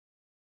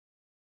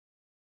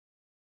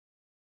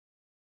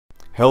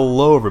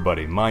Hello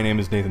everybody, my name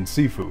is Nathan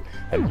Sifu,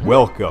 and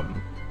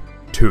welcome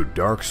to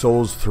Dark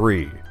Souls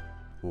 3.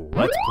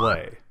 Let's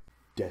play.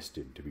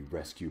 Destined to be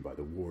rescued by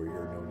the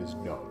warrior known as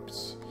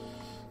Nubzz.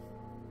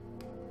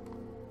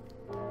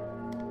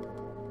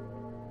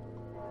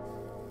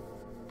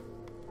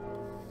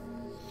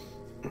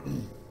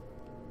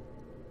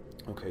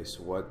 Okay,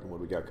 so what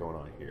we got going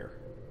on here?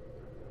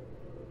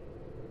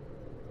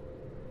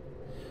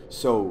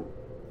 So,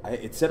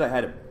 it said I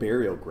had a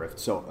burial gift,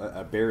 so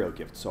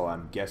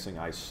I'm guessing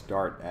I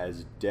start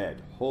as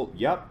dead.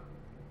 Yep.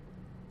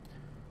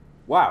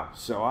 Wow,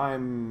 so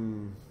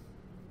I'm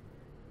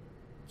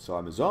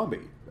a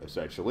zombie,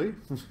 essentially.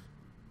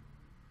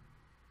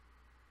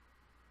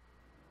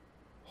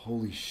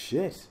 Holy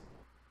shit.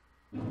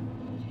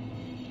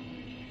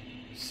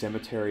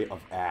 Cemetery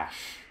of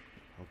Ash.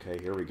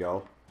 Okay, here we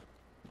go.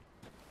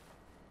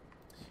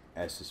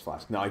 Estus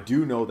flask. Now, I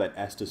do know that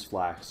Estus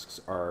flasks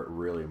are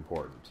really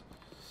important.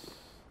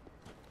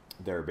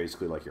 They're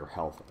basically like your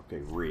health.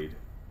 Okay, read.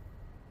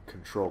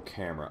 Control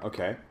camera.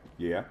 Okay,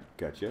 yeah,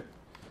 gotcha.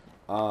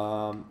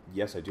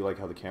 Yes, I do like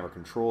how the camera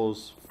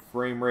controls.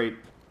 Frame rate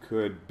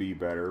could be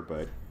better,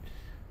 but...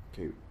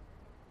 Okay.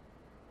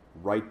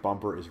 Right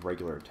bumper is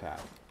regular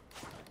attack.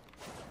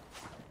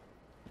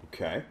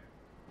 Okay.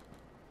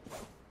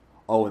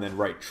 Oh, and then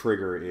right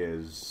trigger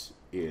is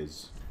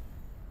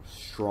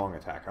strong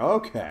attack.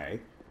 Okay.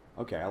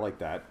 Okay, I like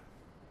that.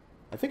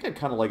 I think I'd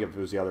kind of like it if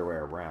it was the other way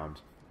around.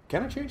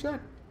 Can I change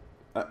that?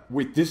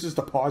 Wait, this is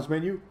the pause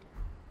menu?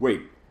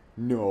 Wait,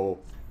 no.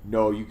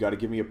 No, you gotta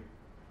give me a...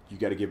 You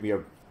gotta give me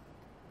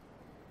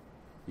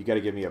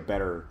a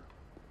better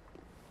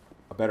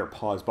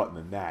pause button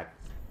than that.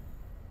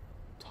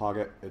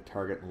 Target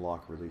and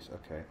lock release.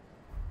 Okay.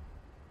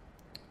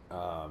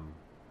 Oh,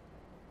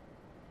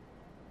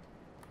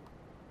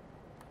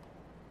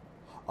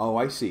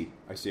 I see.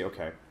 I see,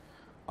 okay.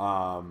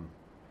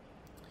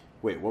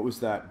 Wait, what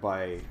was that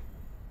by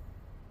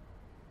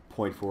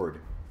point forward?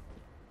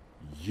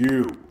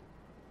 You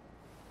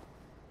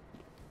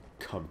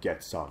come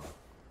get some.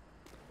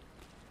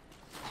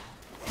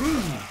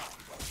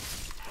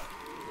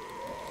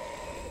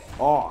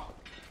 Oh,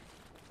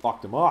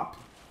 fucked him up.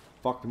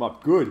 Fucked him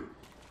up good.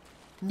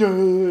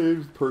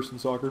 No, person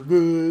soccer.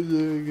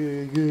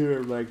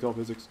 Ragdoll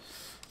physics.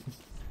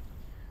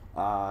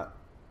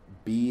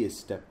 B is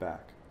step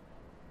back.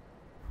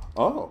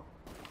 Oh.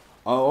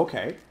 Oh,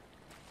 okay.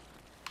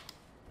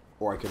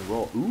 Or I can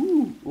roll.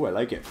 Ooh, ooh, I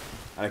like it.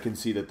 And I can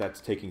see that that's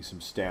taking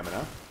some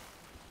stamina.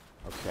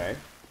 Okay.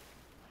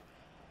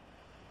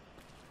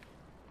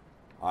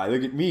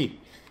 Look at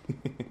me.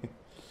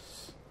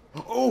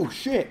 Oh,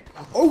 shit.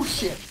 Oh,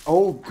 shit.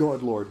 Oh,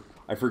 God, Lord.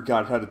 I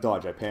forgot how to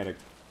dodge. I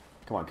panicked.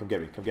 Come on, come get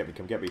me. Come get me.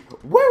 Come get me.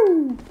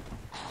 Woo!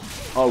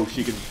 Oh,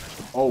 she can...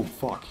 Oh,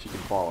 fuck. She can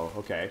follow.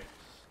 Okay.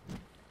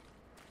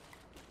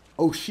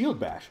 Oh, shield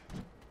bash.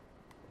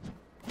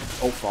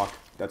 Oh, fuck.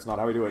 That's not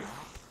how I do it.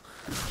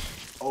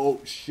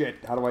 Oh, shit.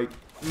 How do I...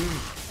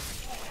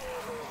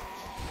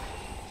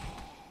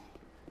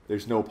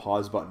 There's no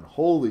pause button.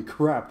 Holy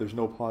crap, there's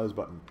no pause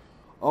button.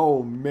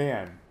 Oh,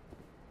 man.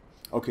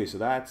 Okay, so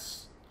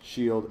that's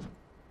shield,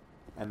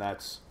 and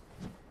that's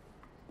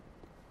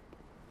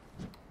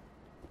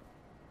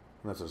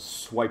a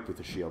swipe with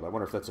the shield. I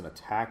wonder if that's an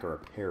attack or a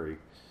parry.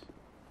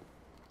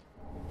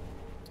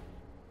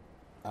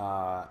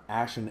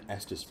 Ashen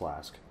Estus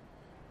Flask.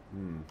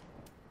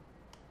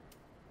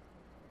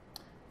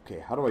 Okay,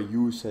 how do I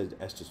use said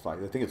Estus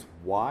Flask? I think it's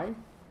Y?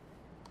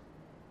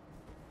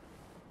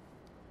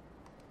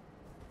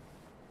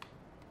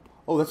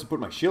 Oh, that's to put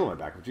my shield on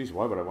my back. Jeez,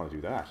 why would I want to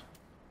do that?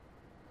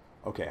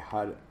 Okay,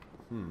 how do...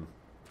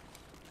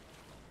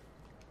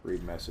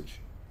 Read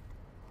message.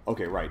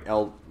 Okay, right.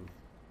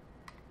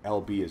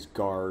 LB is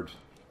guard.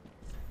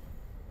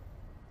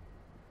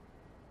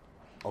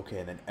 Okay,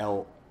 and then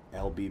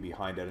LB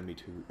behind enemy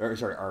 2... Or,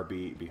 sorry,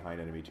 RB behind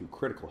enemy 2.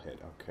 Critical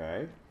hit.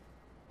 Okay.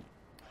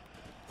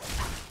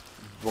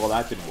 Well,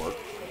 that didn't work.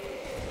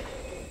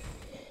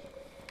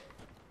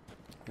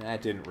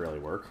 That didn't really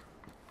work.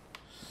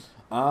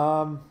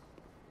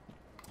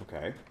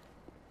 Okay.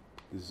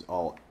 This is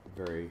all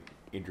very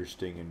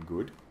interesting and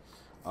good.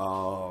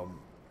 What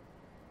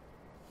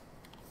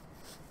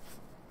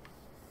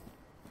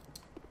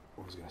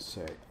was I gonna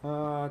say?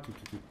 Oh, okay,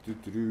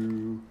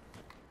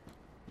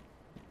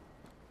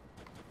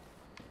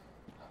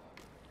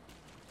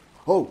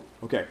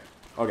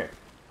 okay,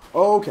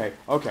 okay,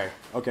 okay,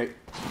 okay.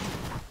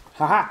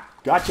 Haha,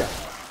 gotcha.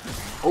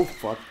 Oh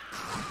fuck.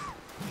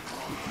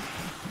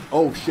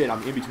 Oh shit,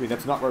 I'm in between.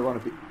 That's not where I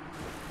want to be.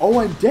 Oh,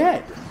 I'm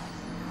dead.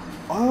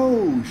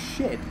 Oh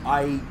shit,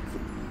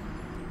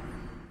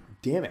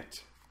 damn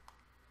it.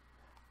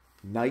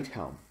 Knight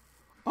helm.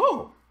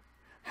 Oh!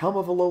 Helm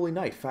of a lowly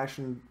knight,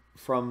 fashioned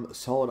from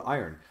solid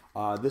iron.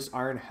 This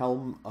iron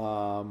helm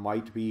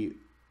might be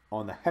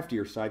on the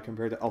heftier side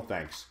compared to... Oh,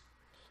 thanks.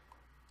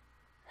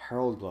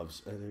 Herald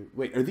gloves.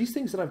 Wait, are these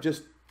things that I've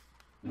just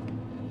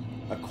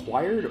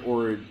acquired,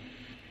 or...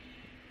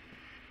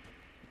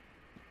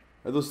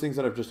 Are those things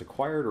that I've just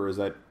acquired, or is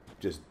that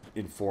just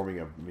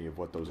informing me of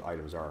what those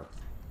items are.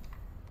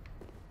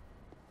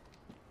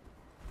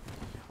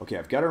 Okay,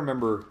 I've got to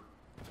remember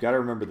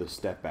the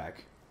step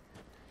back.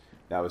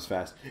 That was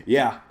fast.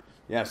 Yeah.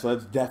 Yeah, so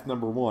that's death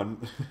number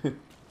 1.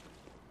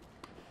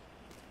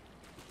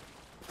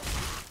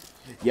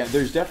 Yeah,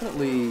 there's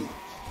definitely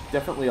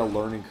a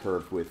learning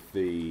curve with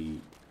the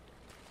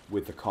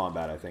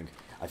combat, I think.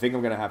 I think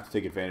I'm going to have to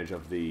take advantage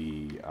of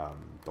the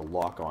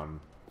lock-on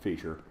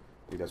feature.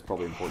 I think that's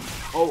probably important.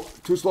 Oh,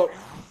 too slow.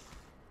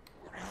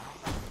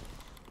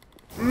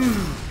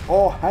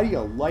 Oh, how do you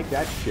like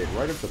that shit?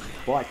 Right up the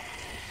butt.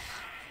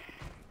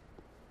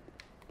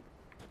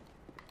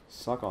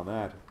 Suck on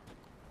that.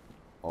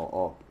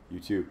 Oh, you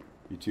too,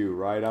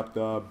 right up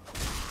the...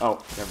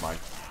 Oh, never mind.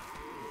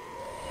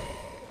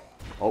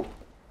 Oh,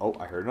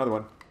 I heard another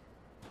one.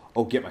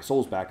 Oh, get my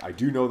souls back. I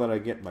do know that I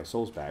get my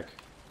souls back.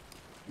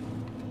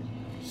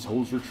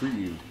 Souls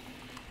retrieved.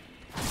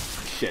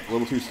 Shit, a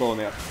little too slow on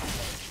that.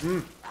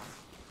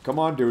 Come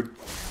on, dude.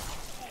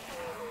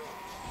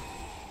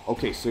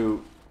 Okay,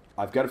 so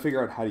I've got to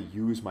figure out how to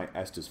use my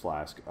Estus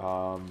flask.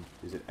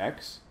 Is it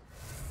X?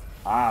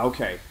 Ah,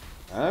 okay.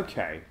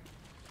 Okay.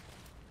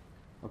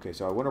 Okay,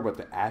 so I wonder what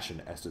the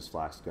Ashen Estus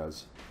flask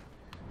does.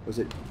 Was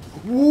it...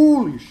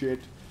 Holy shit!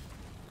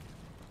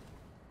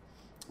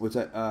 What's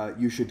that?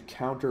 You should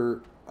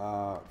counter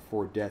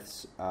for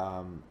deaths.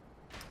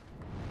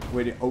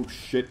 Wait, oh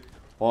shit.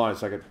 Hold on a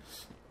second.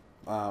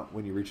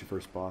 When you reach the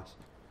first boss.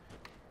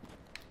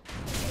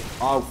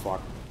 Oh,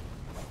 fuck.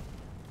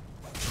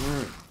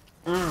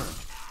 Hold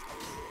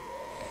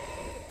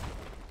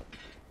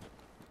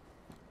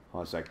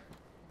on a sec.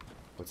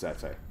 What's that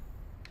say?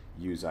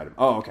 Use item.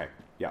 Oh, okay.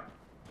 Yeah.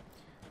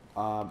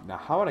 Now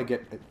how would I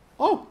get it?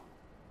 Oh!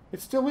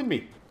 It's still in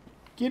me.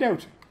 Get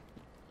out.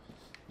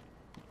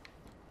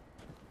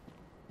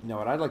 Now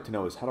what I'd like to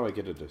know is how do I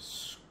get a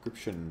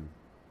description?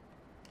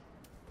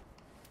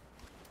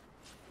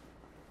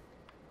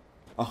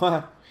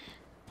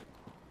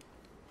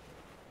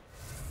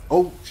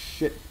 Oh,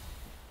 shit.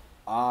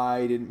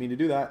 I didn't mean to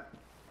do that.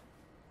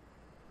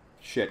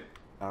 Shit.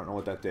 I don't know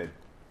what that did.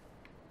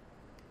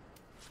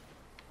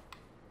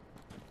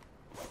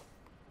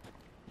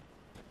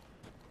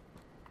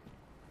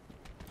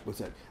 What's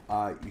that?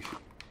 You should...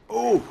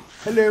 Oh!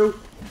 Hello!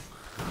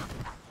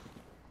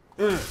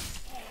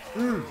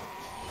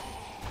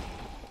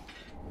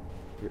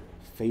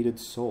 Faded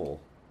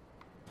soul.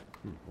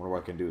 Wonder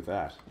what I can do with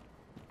that.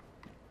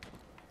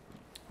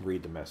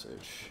 Read the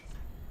message.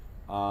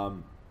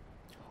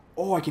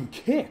 Oh, I can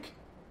kick!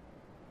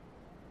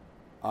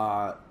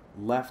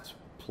 Left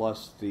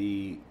plus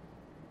the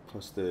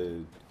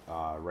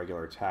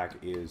regular attack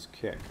is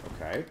kick.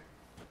 Okay.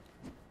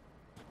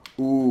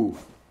 Ooh.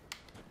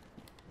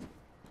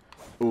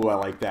 Ooh, I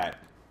like that.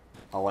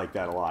 I like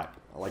that a lot.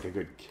 I like a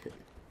good kick.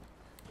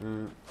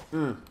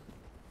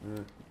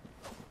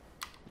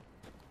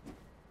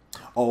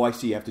 Oh, I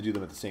see. You have to do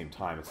them at the same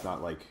time. It's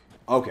not like...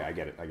 Okay, I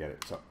get it. I get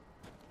it. So...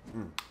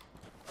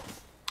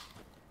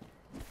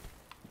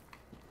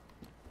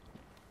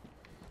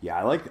 Yeah,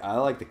 I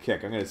like the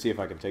kick. I'm going to see if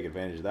I can take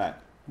advantage of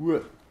that.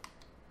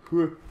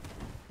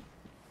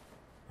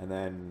 And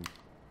then...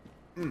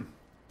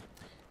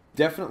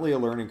 Definitely a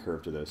learning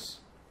curve to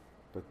this.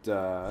 But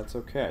that's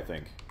okay, I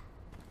think.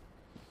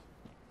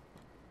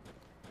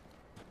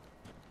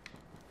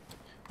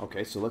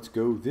 Okay, so let's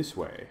go this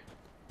way.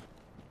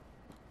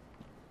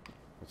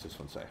 What's this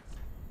one say?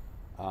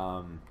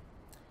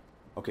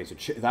 Okay, so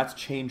that's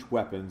change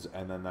weapons,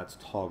 and then that's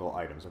toggle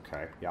items.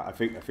 Okay, yeah, I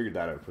figured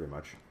that out pretty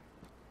much.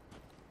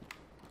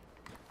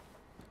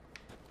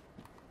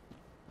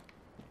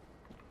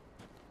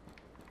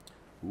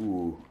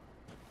 Ooh,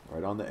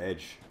 right on the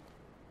edge.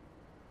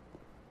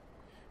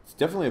 It's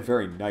definitely a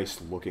very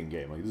nice looking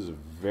game. Like, this is a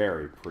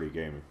very pretty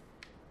game.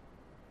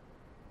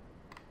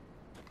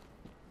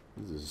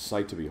 This is a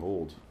sight to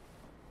behold.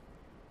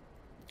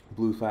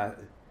 Blue flask.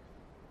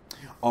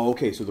 Oh,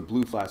 okay, so the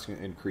blue flask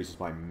increases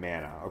my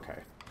mana. Okay.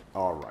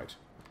 Alright.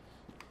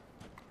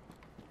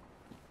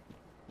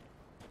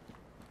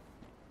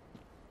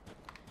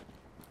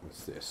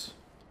 What's this?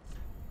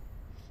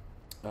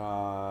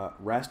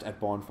 Rest at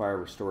bonfire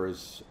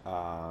restores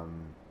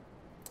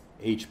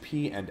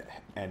HP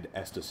and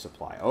Estus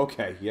supply.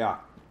 Okay, yeah.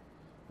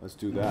 Let's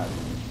do that.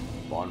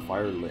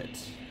 Bonfire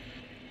lit.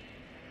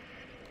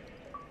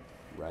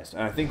 Rest.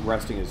 And I think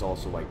resting is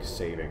also like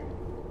saving.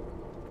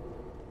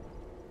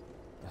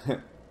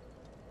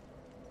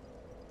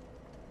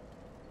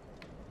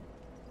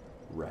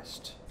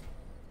 Rest.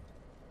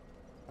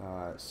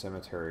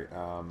 Cemetery.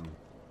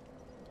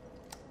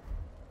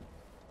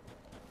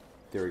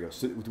 There we go.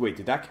 So, wait,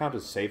 did that count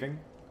as saving?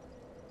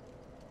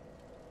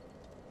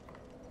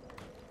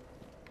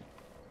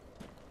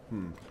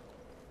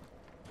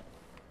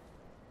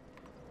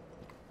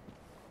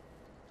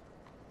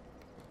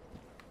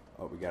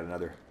 Oh, we got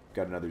another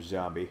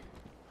zombie.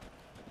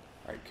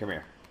 All right, come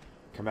here.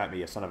 Come at me,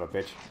 you son of a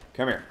bitch.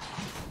 Come here.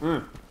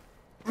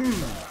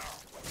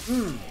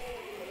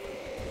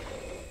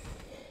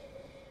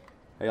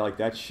 How you like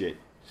that shit?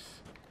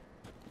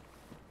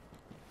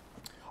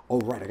 Oh,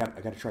 right, I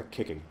gotta try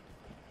kicking.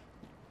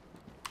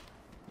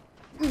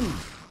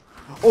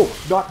 Oh,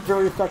 not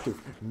very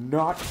effective.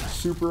 Not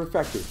super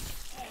effective.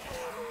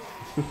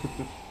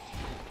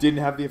 Didn't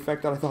have the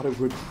effect that I thought it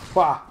would.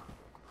 Bah!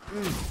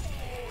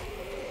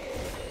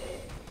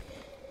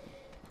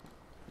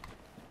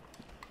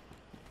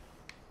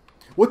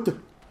 What the?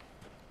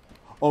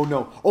 Oh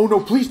no. Oh no,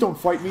 please don't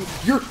fight me.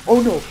 You're...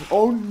 Oh no.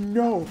 Oh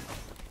no.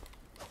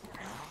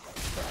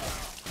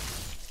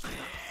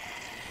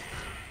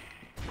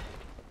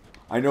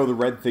 I know the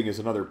red thing is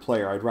another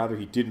player. I'd rather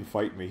he didn't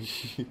fight me.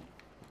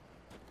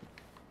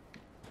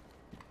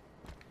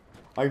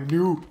 I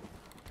knew.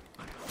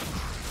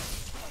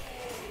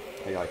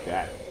 How you like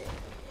that?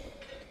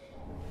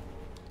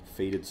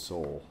 Fated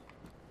Soul.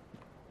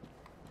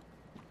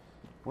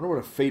 Wonder what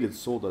a Fated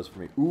Soul does for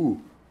me.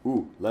 Ooh.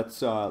 Ooh,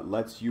 let's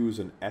use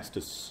an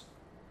Estus.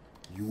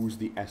 Use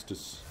the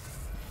Estus.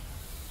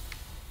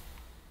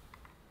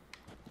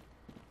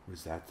 What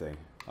is that thing?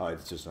 Oh,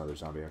 it's just another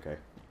zombie, okay.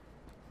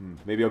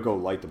 Maybe I'll go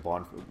light the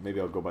maybe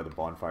I'll go by the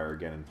bonfire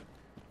again and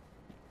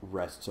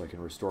rest so I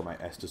can restore my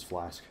Estus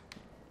flask.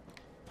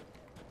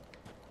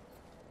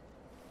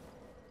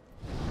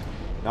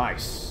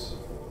 Nice.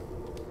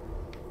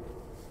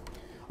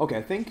 Okay,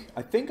 I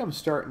think I'm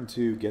starting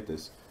to get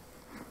this.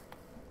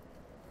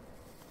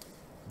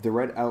 The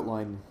red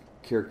outline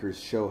characters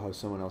show how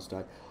someone else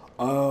died.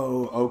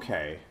 Oh,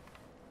 okay.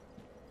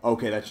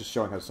 Okay, that's just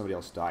showing how somebody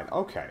else died.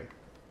 Okay.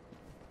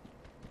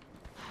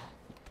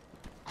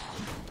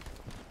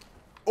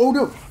 Oh,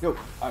 no! No!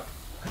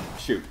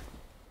 Shoot.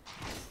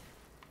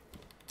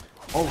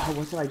 Oh,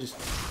 what did I just...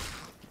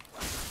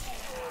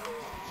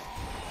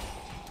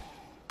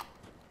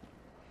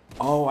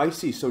 Oh, I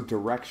see. So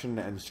direction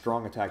and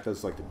strong attack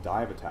does like the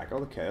dive attack. Oh,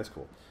 okay, that's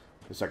cool.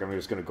 In a second, I'm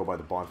just going to go by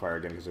the bonfire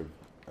again because I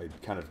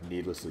kind of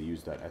needlessly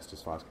used that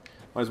Estus flask.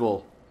 Might as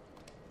well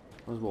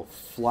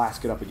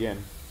flask it up again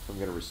if I'm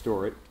going to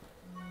restore it.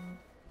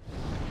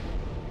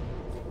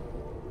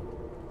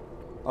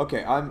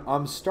 Okay,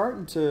 I'm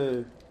starting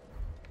to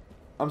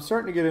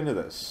get into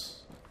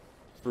this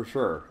for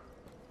sure.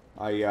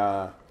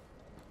 Yeah,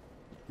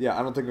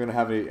 I don't think I'm going to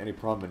have any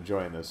problem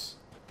enjoying this.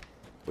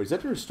 Wait, is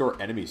that to restore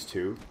enemies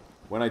too?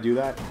 When I do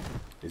that?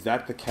 Is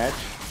that the catch?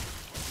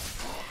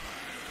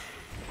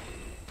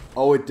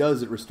 Oh, it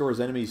does. It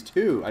restores enemies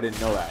too. I didn't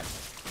know that.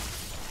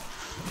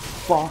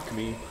 Fuck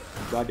me.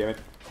 God damn it.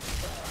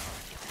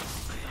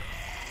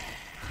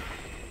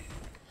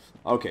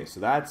 Okay, so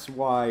that's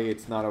why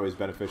it's not always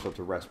beneficial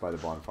to rest by the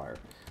bonfire.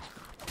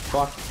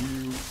 Fuck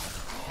you.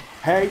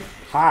 Hey!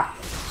 Ha!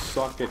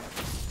 Suck it.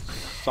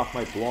 Suck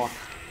my block.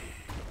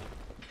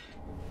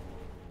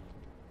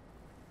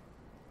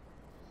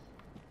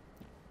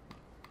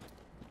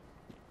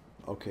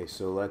 Okay,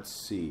 so let's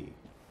see.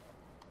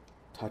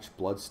 Touch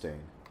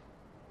bloodstain.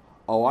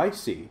 Oh, I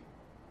see.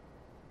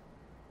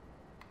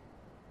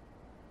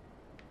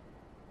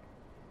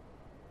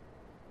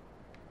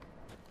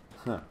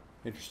 Huh.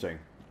 Interesting.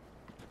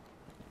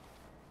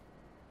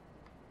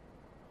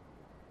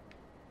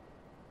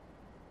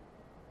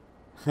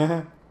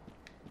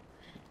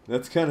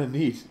 That's kind of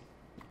neat.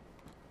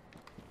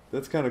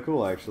 That's kind of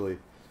cool, actually.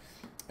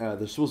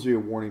 There's supposed to be a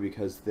warning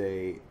because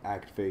they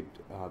activate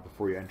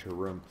before you enter a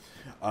room.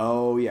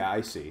 Oh, yeah,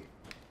 I see.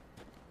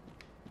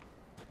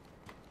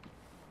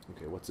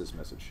 Okay, what's this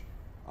message?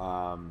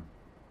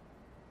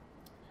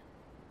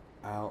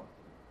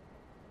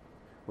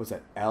 What's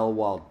that? L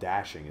while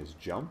dashing is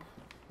jump?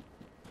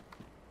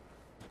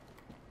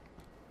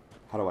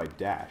 How do I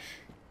dash?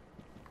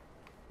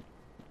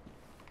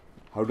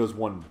 How does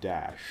one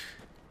dash?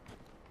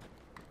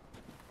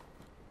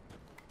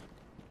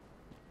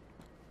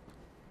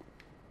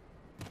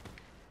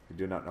 I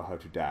do not know how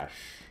to dash.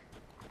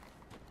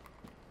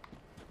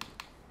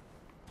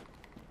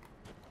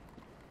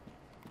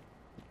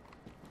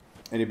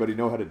 Anybody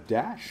know how to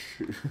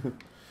dash?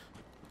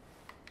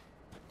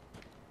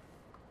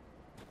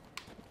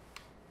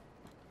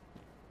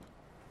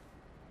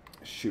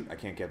 Shoot, I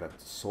can't get that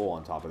soul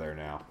on top of there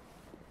now.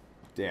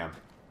 Damn.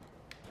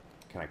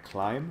 Can I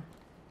climb?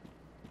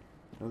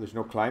 No, there's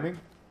no climbing?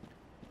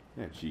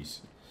 Yeah,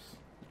 jeez.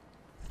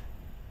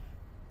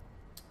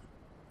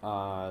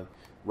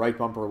 Right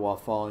bumper while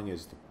falling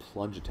is the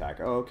plunge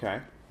attack. Oh, okay.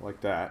 Like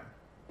that.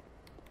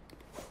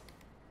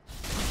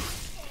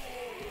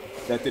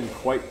 That didn't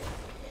quite...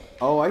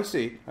 Oh, I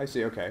see. I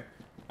see, okay.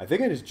 I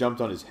think I just jumped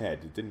on his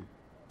head. It didn't...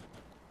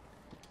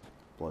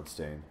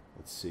 Bloodstain.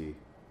 Let's see.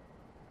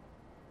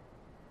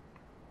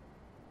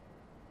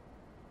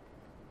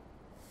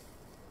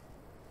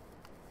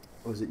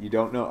 Was it you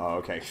don't know? Oh,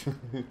 okay.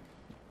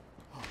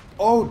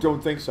 Oh,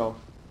 don't think so.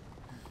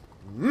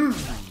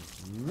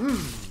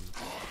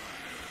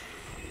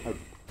 How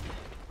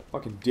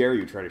fucking dare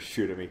you try to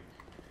shoot at me.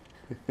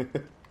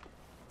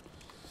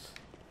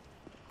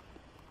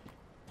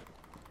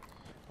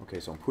 Okay,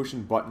 so I'm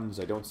pushing buttons.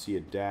 I don't see a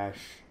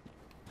dash.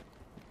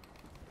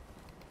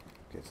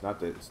 Okay, it's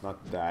not that. It's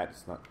not that.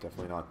 It's not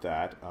definitely not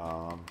that.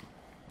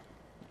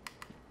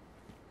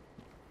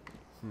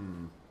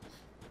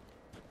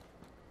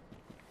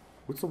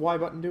 What's the Y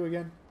button do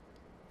again?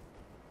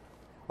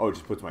 Oh, it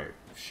just puts my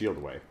shield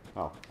away.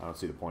 Oh, I don't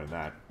see the point in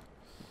that.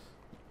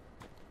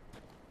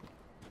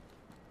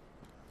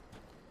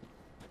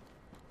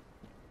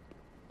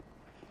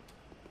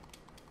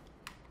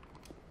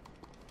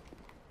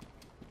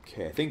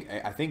 Okay,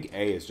 I think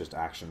A is just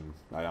action.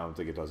 I don't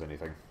think it does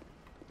anything.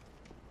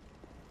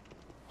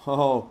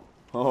 Oh,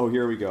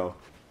 here we go.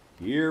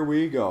 Here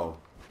we go.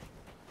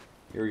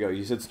 Here we go.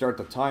 You said start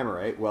the timer,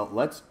 right? Well,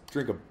 let's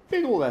drink a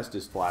big old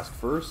Estus flask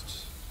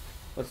first.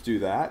 Let's do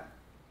that.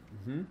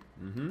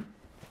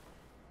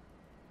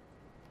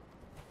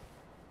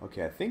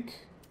 Okay, I think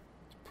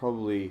it's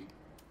probably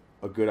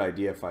a good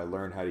idea if I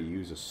learn how to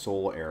use a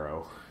soul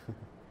arrow.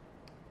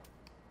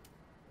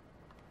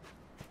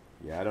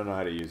 Yeah, I don't know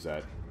how to use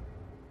that.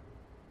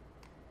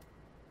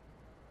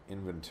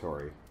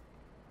 Inventory.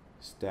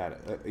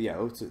 Status. Yeah,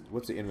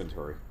 what's the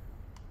inventory?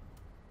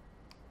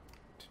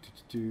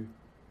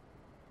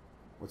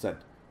 What's that?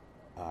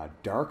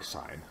 Dark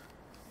sign.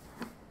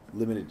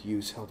 Limited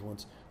use, held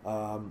once.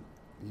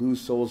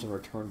 Lose souls and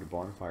return to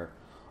bonfire.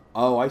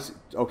 Oh, I see.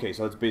 Okay,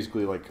 so that's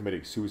basically like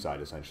committing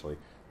suicide, essentially.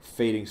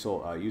 Fading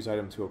soul. Use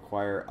item to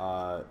acquire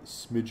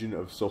smidgen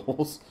of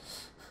souls.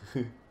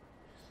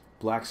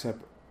 Black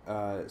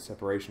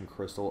separation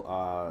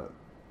crystal.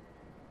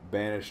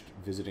 Banished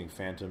visiting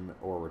phantom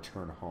or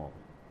return home.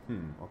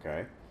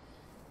 Okay.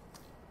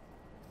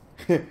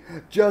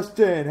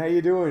 Justin, how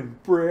you doing?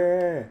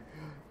 Bruh.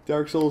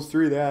 Dark Souls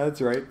 3, that's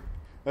right.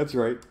 That's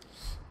right.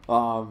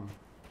 I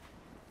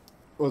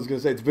was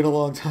gonna say, it's been a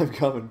long time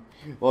coming.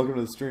 Welcome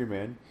to the stream,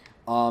 man.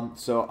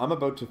 So I'm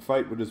about to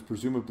fight what is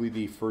presumably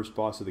the first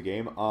boss of the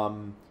game.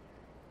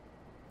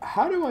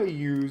 How do I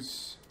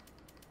use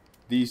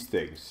these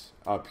things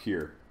up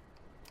here?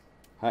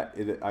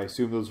 I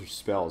assume those are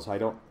spells. I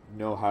don't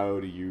know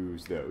how to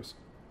use those.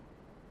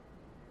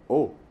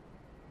 Oh.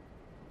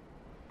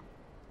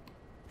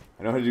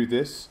 I know how to do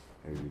this.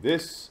 I can do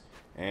this.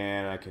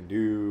 And I can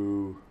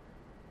do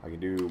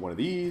one of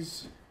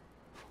these.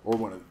 Or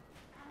one of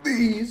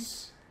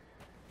these.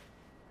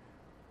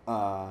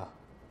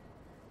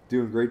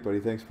 Doing great, buddy.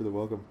 Thanks for the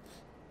welcome.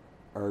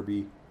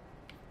 RB.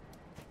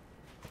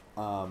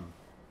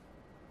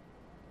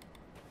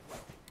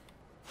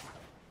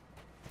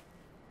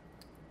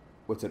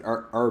 What's it?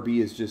 RB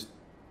is just...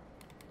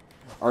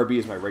 RB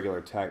is my regular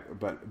attack,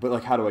 but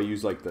like, how do I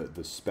use like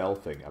the spell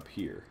thing up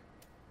here?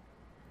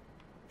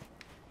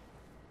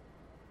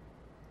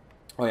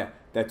 Oh yeah,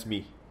 that's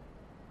me.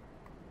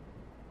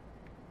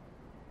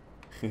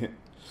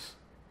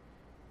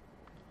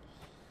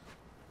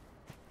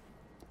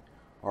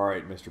 All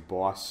right, Mr.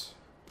 Boss.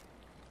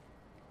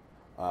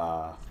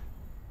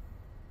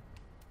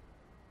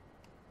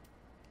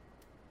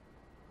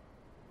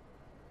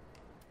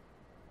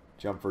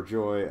 Jump for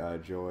joy,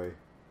 joy,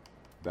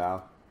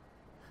 bow.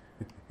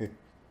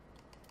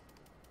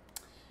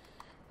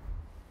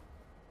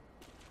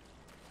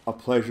 A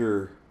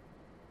pleasure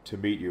to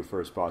meet you,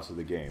 first boss of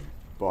the game,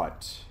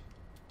 but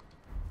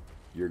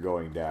you're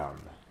going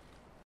down.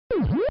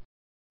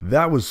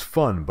 That was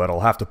fun, but I'll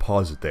have to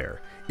pause it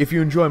there. If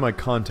you enjoy my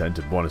content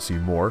and want to see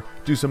more,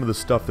 do some of the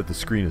stuff that the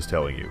screen is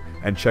telling you,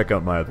 and check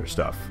out my other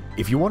stuff.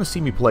 If you want to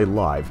see me play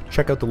live,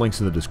 check out the links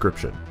in the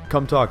description.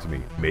 Come talk to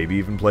me, maybe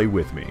even play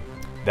with me.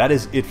 That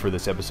is it for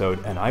this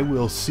episode, and I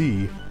will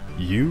see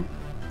you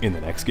in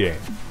the next game.